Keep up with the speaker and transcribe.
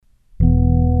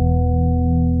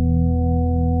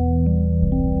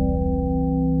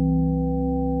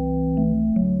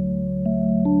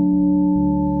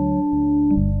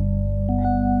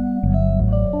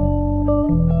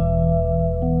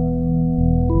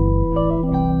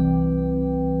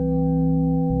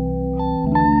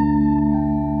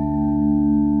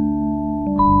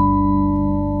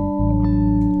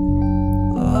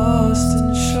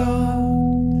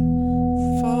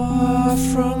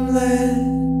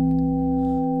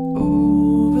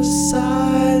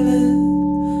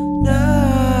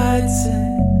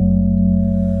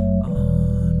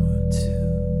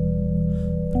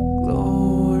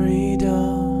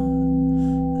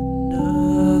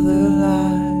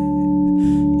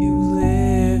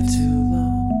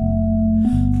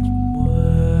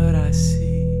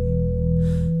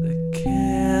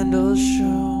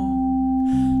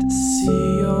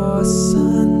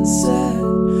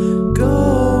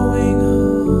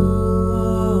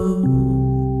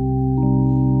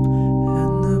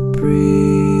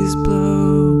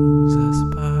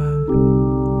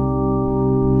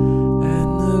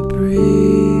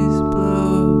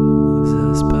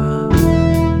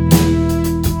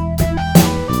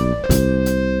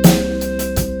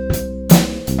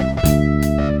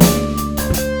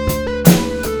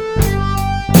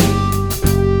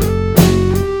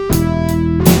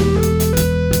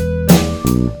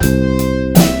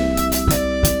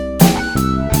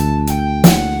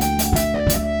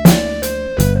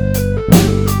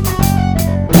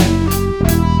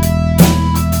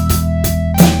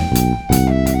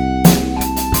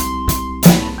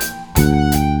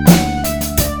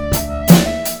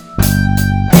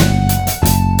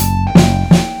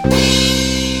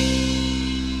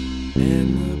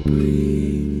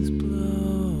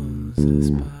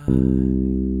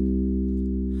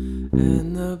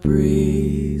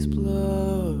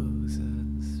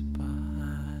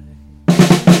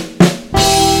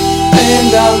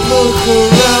And I look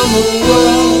around the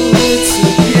world, it's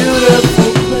a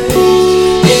beautiful place.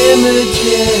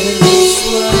 Images are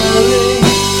swirling,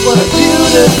 what a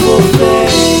beautiful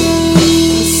thing.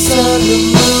 The sun, the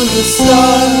moon, the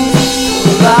stars,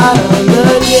 the light of the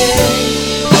day.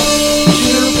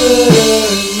 Jupiter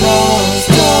and Mars,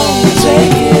 don't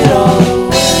take it all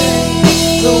away.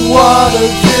 The water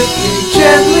dripping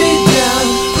gently down,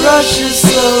 rushes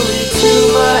slowly to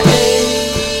my aid.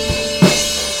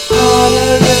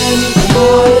 Harder and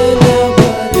harder.